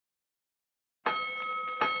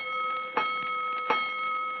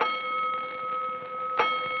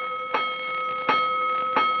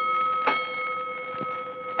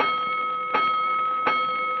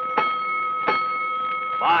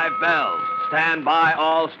5 bells. Stand by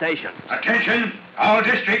all stations. Attention, all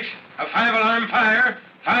districts. A 5-alarm fire.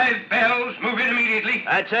 5 bells. Move in immediately.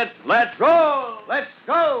 That's it. Let's roll. Let's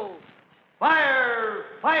go. Firefighters!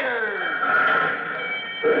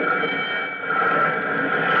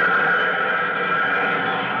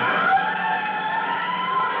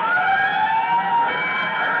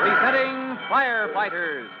 Presenting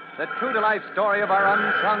Firefighters, the true-to-life story of our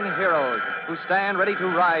unsung heroes who stand ready to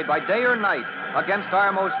ride by day or night against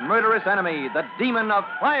our most murderous enemy, the demon of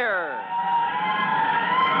fire.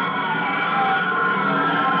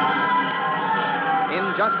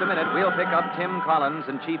 In just a minute, we'll pick up Tim Collins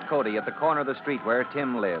and Chief Cody at the corner of the street where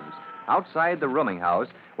Tim lives, outside the rooming house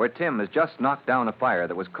where Tim has just knocked down a fire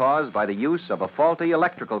that was caused by the use of a faulty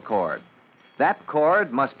electrical cord. That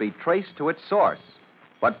cord must be traced to its source.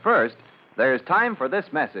 But first, there's time for this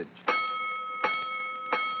message.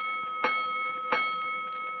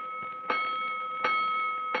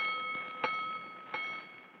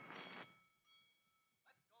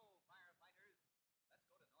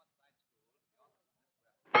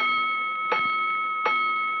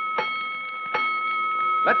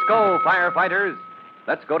 Let's go, firefighters.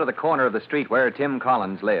 Let's go to the corner of the street where Tim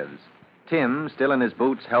Collins lives. Tim, still in his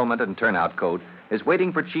boots, helmet, and turnout coat, is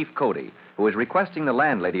waiting for Chief Cody, who is requesting the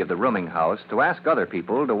landlady of the rooming house to ask other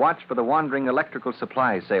people to watch for the wandering electrical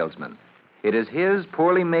supply salesman. It is his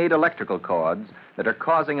poorly made electrical cords that are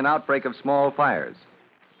causing an outbreak of small fires.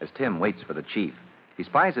 As Tim waits for the chief, he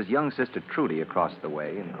spies his young sister Trudy across the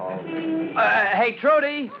way and calls... Hey,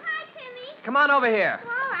 Trudy! Oh, hi, Timmy. Come on over here.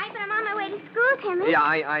 All right, but I'm on my way to school, Timmy. Yeah,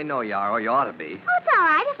 I know you are, or you ought to be. Oh, it's all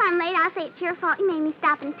right. If I'm late, I'll say it's your fault. You made me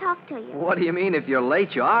stop and talk to you. What do you mean if you're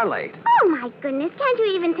late? You are late. Oh, my goodness. Can't you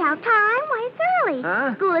even tell time? Why, it's early.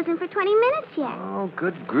 Huh? School isn't for 20 minutes yet. Oh,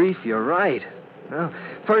 good grief, you're right. Well,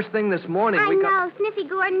 first thing this morning I we know. Sniffy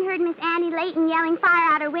Gordon heard Miss Annie Layton yelling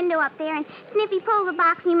fire out her window up there, and Sniffy pulled the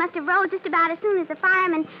box, and you must have rolled just about as soon as the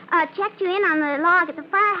fireman checked you in on the log at the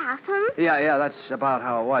firehouse, Yeah, that's about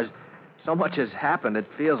how it was. So much has happened, it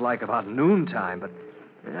feels like about noontime, but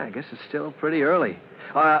yeah, I guess it's still pretty early.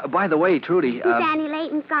 By the way, Trudy... Miss Annie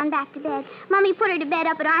Layton's gone back to bed. Mommy put her to bed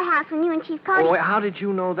up at our house when you and Chief Cody... Oh, how did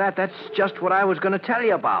you know that? That's just what I was going to tell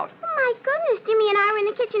you about. Oh, my goodness. Jimmy and I were in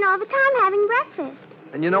the kitchen all the time having breakfast.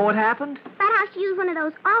 And you know what happened? About how she used one of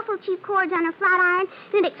those awful cheap cords on her flat iron,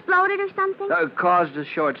 and it exploded or something. Caused a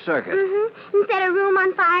short circuit. Mm-hmm. And set her room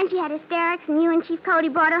on fire, and she had hysterics, and you and Chief Cody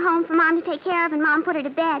brought her home for Mom to take care of, and Mom put her to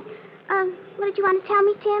bed. What did you want to tell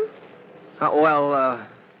me, Tim?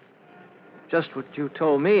 Just what you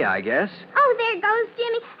told me, I guess. Oh, there goes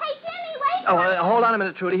Jimmy. Hey, Jimmy, wait. Oh, hold on a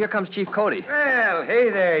minute, Trudy. Here comes Chief Cody. Well, hey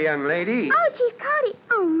there, young lady. Oh, Chief Cody.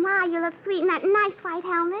 Oh, my, you look sweet in that nice white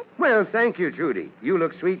helmet. Well, thank you, Trudy. You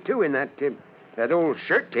look sweet, too, in that old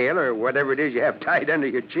shirt tail or whatever it is you have tied under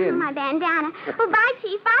your chin. My bandana. Well, bye,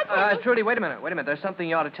 Chief. Bye, Timmy. Trudy, wait a minute. There's something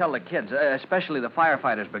you ought to tell the kids, especially the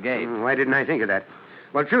Firefighters Brigade. Why didn't I think of that?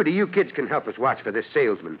 Well, Trudy, you kids can help us watch for this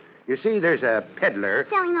salesman. You see, there's a peddler...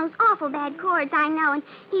 Selling those awful bad cords, I know, and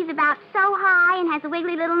he's about so high and has a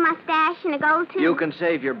wiggly little mustache and a gold tooth. You can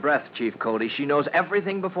save your breath, Chief Cody. She knows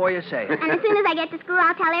everything before you say it. And as soon as I get to school,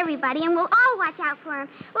 I'll tell everybody, and we'll all watch out for him.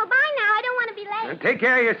 Well, bye now. I don't want to be late. Take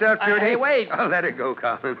care of yourself, Trudy. Hey, wait. Oh, let her go,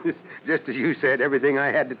 Collins. Just as you said, everything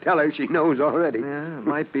I had to tell her, she knows already. Yeah, it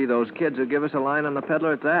might be those kids who give us a line on the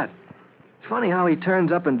peddler at that. It's funny how he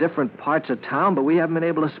turns up in different parts of town, but we haven't been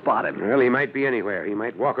able to spot him. Well, he might be anywhere. He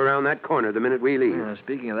might walk around that corner the minute we leave.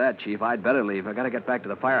 Speaking of that, Chief, I'd better leave. I got to get back to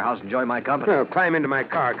the firehouse and enjoy my company. Well, climb into my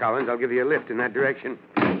car, Collins. I'll give you a lift in that direction.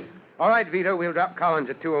 All right, Vito, we'll drop Collins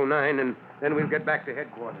at 209, and then we'll get back to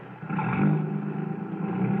headquarters.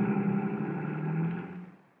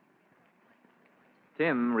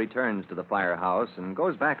 Tim returns to the firehouse and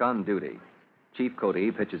goes back on duty. Chief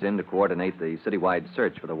Cody pitches in to coordinate the citywide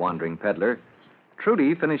search for the wandering peddler.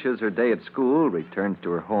 Trudy finishes her day at school, returns to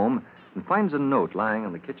her home, and finds a note lying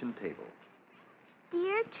on the kitchen table.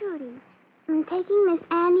 Dear Trudy, I'm taking Miss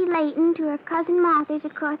Annie Layton to her cousin Martha's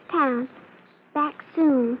across town. Back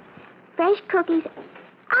soon. Fresh cookies.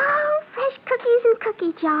 Oh, fresh cookies and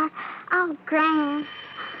cookie jar. Oh, grand.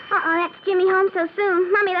 Uh-oh, that's Jimmy home so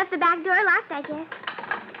soon. Mommy left the back door locked, I guess.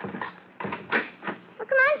 Well,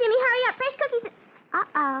 come on, Jimmy, hurry up. Fresh cookies.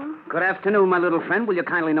 Uh-oh. Good afternoon, my little friend. Will you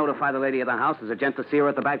kindly notify the lady of the house? There's a gent to see her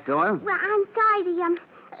at the back door. Well, I'm sorry.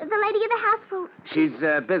 The lady of the house will... She's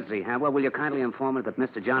busy, huh? Well, will you kindly inform her that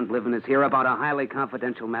Mr. John Bliven is here about a highly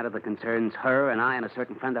confidential matter that concerns her and I and a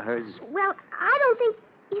certain friend of hers? Well, I don't think...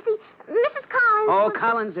 You see, Mrs. Collins... Oh,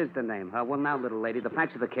 Collins is the name. Well, now, little lady, the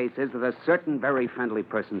facts of the case is that a certain very friendly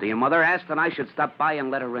person to your mother asked that I should stop by and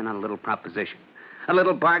let her in on a little proposition. A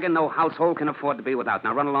little bargain no household can afford to be without.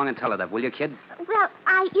 Now run along and tell her that, will you, kid? Well,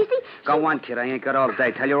 you see... Go on, kid. I ain't got all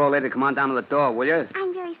day. Tell your old lady to come on down to the door, will you?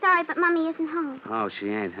 I'm very sorry, but Mommy isn't home. Oh, she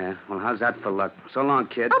ain't, huh? Well, how's that for luck? So long,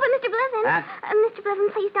 kid. Oh, but Mr. Bliven... Huh? Mr.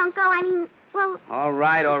 Bliven, please don't go. I mean, well... All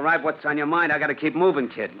right. What's on your mind? I gotta keep moving,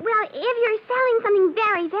 kid. Well, if you're selling something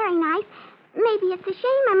very, very nice, maybe it's a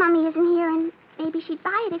shame my Mommy isn't here, and maybe she'd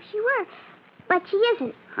buy it if she were. But she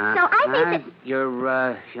isn't. So I think that...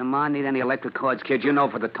 Your ma need any electric cords, kid? You know,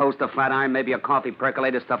 for the toaster, flat iron, maybe a coffee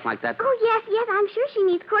percolator, stuff like that. Oh, yes, I'm sure she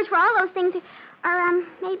needs cords for all those things. Or,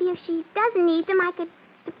 maybe if she doesn't need them, I could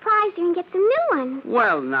surprise her and get some new ones.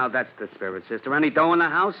 Well, now, that's the spirit, sister. Any dough in the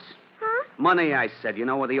house? Huh? Money, I said. You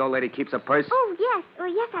know where the old lady keeps her purse? Oh, yes. Oh,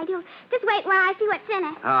 yes, I do. Just wait while I see what's in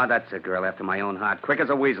it. Oh, that's a girl after my own heart. Quick as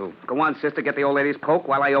a weasel. Go on, sister, get the old lady's poke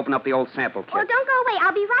while I open up the old sample kit. Oh, don't go away.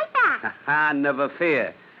 I'll be right back. Ha, never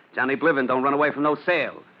fear. Johnny Bliven don't run away from no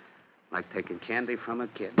sale. Like taking candy from a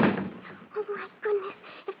kid. Oh, my goodness.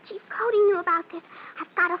 If Chief Cody knew about this,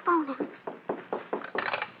 I've got to phone him.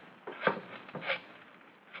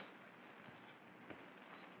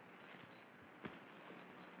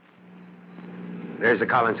 There's the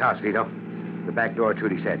Collins house, Vito. The back door,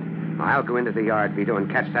 Trudy said. I'll go into the yard, Vito,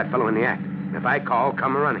 and catch that fellow in the act. If I call,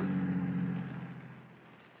 come running.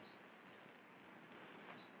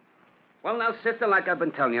 Well, now, sister, like I've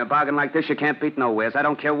been telling you, a bargain like this you can't beat nowheres. I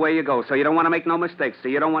don't care where you go, so you don't want to make no mistakes, so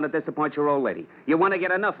you don't want to disappoint your old lady. You want to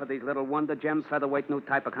get enough of these little Wonder Gem, featherweight, new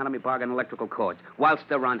type economy bargain electrical cords whilst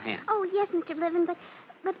they're on hand. Oh, yes, Mr. Bliven,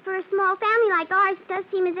 but for a small family like ours, it does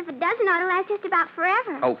seem as if a dozen ought to last just about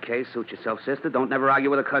forever. Okay, suit yourself, sister. Don't never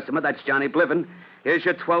argue with a customer. That's Johnny Bliven. Here's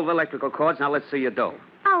your 12 electrical cords. Now let's see your dough.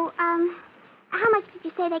 Oh, how much did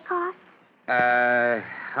you say they cost?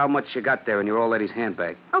 How much you got there in your old lady's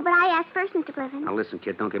handbag? Oh, but I asked first, Mr. Bliven. Now listen,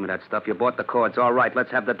 kid, don't give me that stuff. You bought the cords. All right,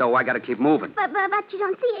 let's have the dough. I got to keep moving. But you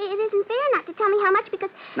don't see, it isn't fair not to tell me how much because...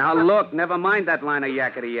 Now look, never mind that line of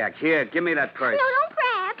yakety-yak. Here, give me that purse. No, don't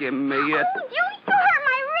grab. Give me it. Oh, Julie, you hurt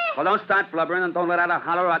my wrist. Well, don't start blubbering and don't let out a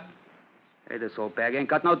holler out. Hey, this old bag ain't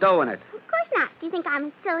got no dough in it. Of course not. Do you think I'm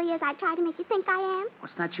as silly as I try to make you think I am?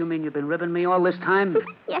 What's that you mean? You've been ribbing me all this time?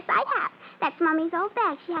 Yes, I have. That's Mummy's old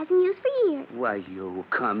bag. She hasn't used for years. Why, you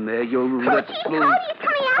come here, you Oh, rich Chief blue... Cody is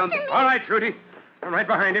coming after me. All right, Trudy. I'm right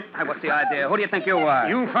behind him. Hey, what's the idea? Who do you think you are?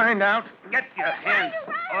 You find out. Get your hands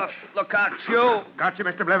off. Look out, you. Got you,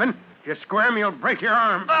 Mr. Bliven. If you squirm, you'll break your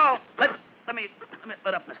arm. Oh, let me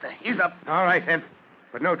let up, mister. He's up. All right, then.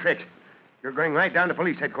 But no tricks. You're going right down to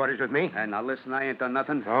police headquarters with me. Hey, now listen, I ain't done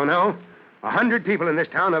nothing. Oh, no? 100 people in this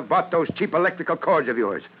town have bought those cheap electrical cords of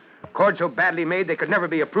yours. Cords so badly made they could never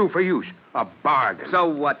be approved for use. A bargain. So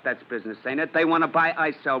what? That's business, ain't it? They want to buy,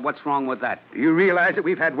 I sell. What's wrong with that? Do you realize that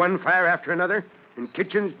we've had one fire after another? In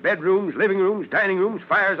kitchens, bedrooms, living rooms, dining rooms,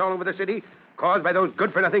 fires all over the city, caused by those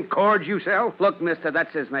good-for-nothing cords you sell? Look, mister,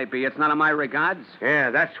 that's as may be. It's none of my regards.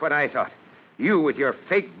 Yeah, that's what I thought. You, with your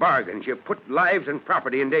fake bargains, you put lives and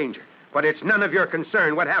property in danger. But it's none of your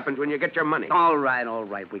concern what happens when you get your money. All right.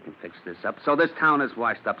 We can fix this up. So this town is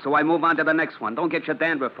washed up. So I move on to the next one. Don't get your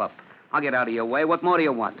dandruff up. I'll get out of your way. What more do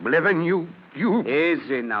you want? Bliven, you...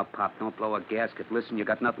 Easy now, Pop. Don't blow a gasket. Listen, you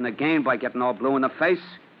got nothing to gain by getting all blue in the face.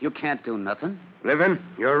 You can't do nothing. Bliven,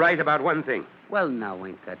 you're right about one thing. Well, now,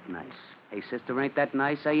 ain't that nice? Hey, sister, ain't that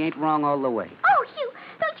nice? I ain't wrong all the way. Oh, Hugh,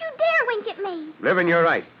 don't you dare wink at me. Bliven, you're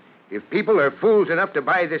right. If people are fools enough to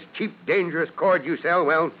buy this cheap, dangerous cord you sell,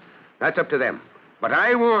 well, that's up to them. But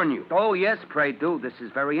I warn you. Oh, yes, pray do. This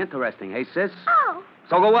is very interesting. Hey, sis? Oh.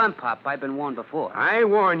 So go on, Pop. I've been warned before. I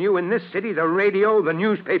warn you, in this city, the radio, the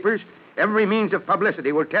newspapers, every means of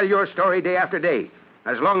publicity will tell your story day after day,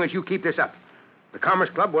 as long as you keep this up. The Commerce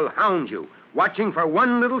Club will hound you, watching for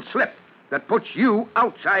one little slip that puts you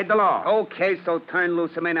outside the law. Okay, so turn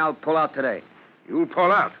loose of me and I'll pull out today. You'll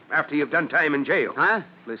pull out after you've done time in jail. Huh?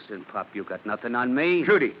 Listen, Pop, you got nothing on me.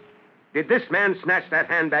 Trudy, did this man snatch that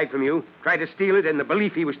handbag from you, try to steal it in the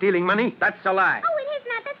belief he was stealing money? That's a lie. Oh, it is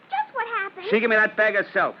not. That's just what happened. She give me that bag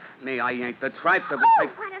herself. Me, I ain't the tripe to... Oh,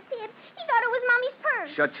 what a fib. He thought it was Mommy's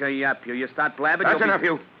purse. Shut your yap, you. You start blabbing... That's enough,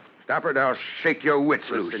 you. Stop her, or I'll shake your wits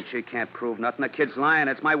loose. Listen, she can't prove nothing. The kid's lying.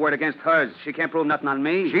 It's my word against hers. She can't prove nothing on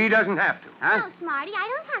me. She doesn't have to. Huh? No, Smarty,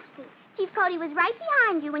 I don't have to. Chief Cody was right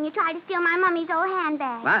behind you when you tried to steal my Mummy's old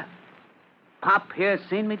handbag. What? Pop here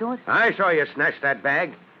seen me do it? I saw you snatch that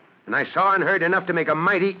bag, and I saw and heard enough to make a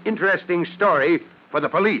mighty interesting story for the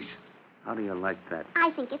police. How do you like that?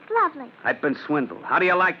 I think it's lovely. I've been swindled. How do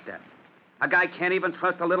you like that? A guy can't even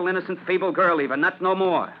trust a little innocent, feeble girl even, not no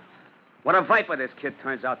more. What a viper this kid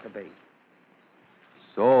turns out to be.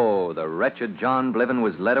 So the wretched John Bliven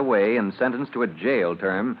was led away and sentenced to a jail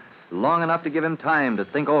term long enough to give him time to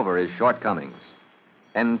think over his shortcomings.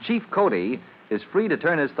 And Chief Cody is free to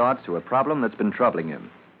turn his thoughts to a problem that's been troubling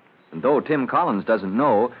him. And though Tim Collins doesn't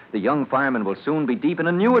know, the young fireman will soon be deep in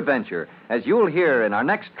a new adventure, as you'll hear in our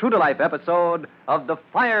next true-to-life episode of The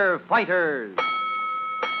Firefighters.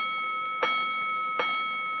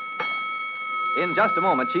 In just a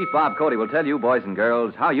moment, Chief Bob Cody will tell you, boys and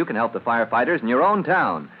girls, how you can help the firefighters in your own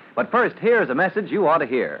town. But first, here's a message you ought to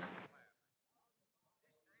hear.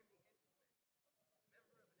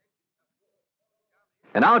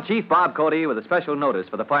 And now, Chief Bob Cody with a special notice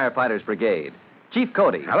for the Firefighters Brigade. Chief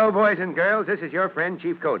Cody. Hello, boys and girls. This is your friend,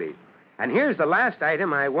 Chief Cody. And here's the last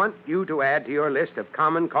item I want you to add to your list of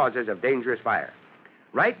common causes of dangerous fire.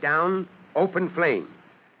 Write down open flame.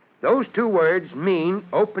 Those two words mean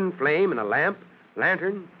open flame in a lamp,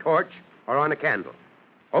 lantern, torch, or on a candle.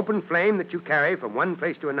 Open flame that you carry from one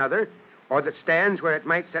place to another, or that stands where it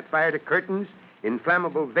might set fire to curtains,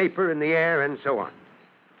 inflammable vapor in the air, and so on.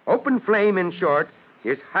 Open flame, in short,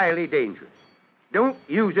 is highly dangerous. Don't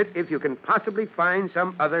use it if you can possibly find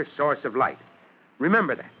some other source of light.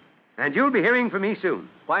 Remember that. And you'll be hearing from me soon.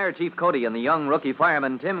 Fire Chief Cody and the young rookie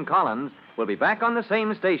fireman Tim Collins will be back on the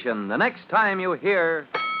same station the next time you hear...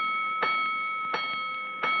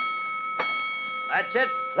 That's it.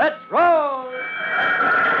 Let's roll!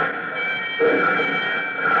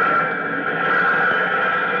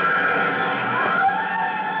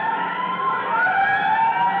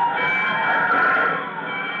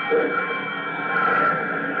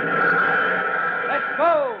 Let's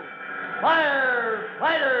go!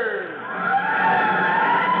 Firefighters!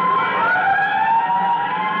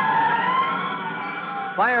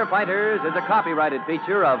 Firefighters is a copyrighted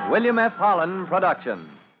feature of William F. Holland Productions.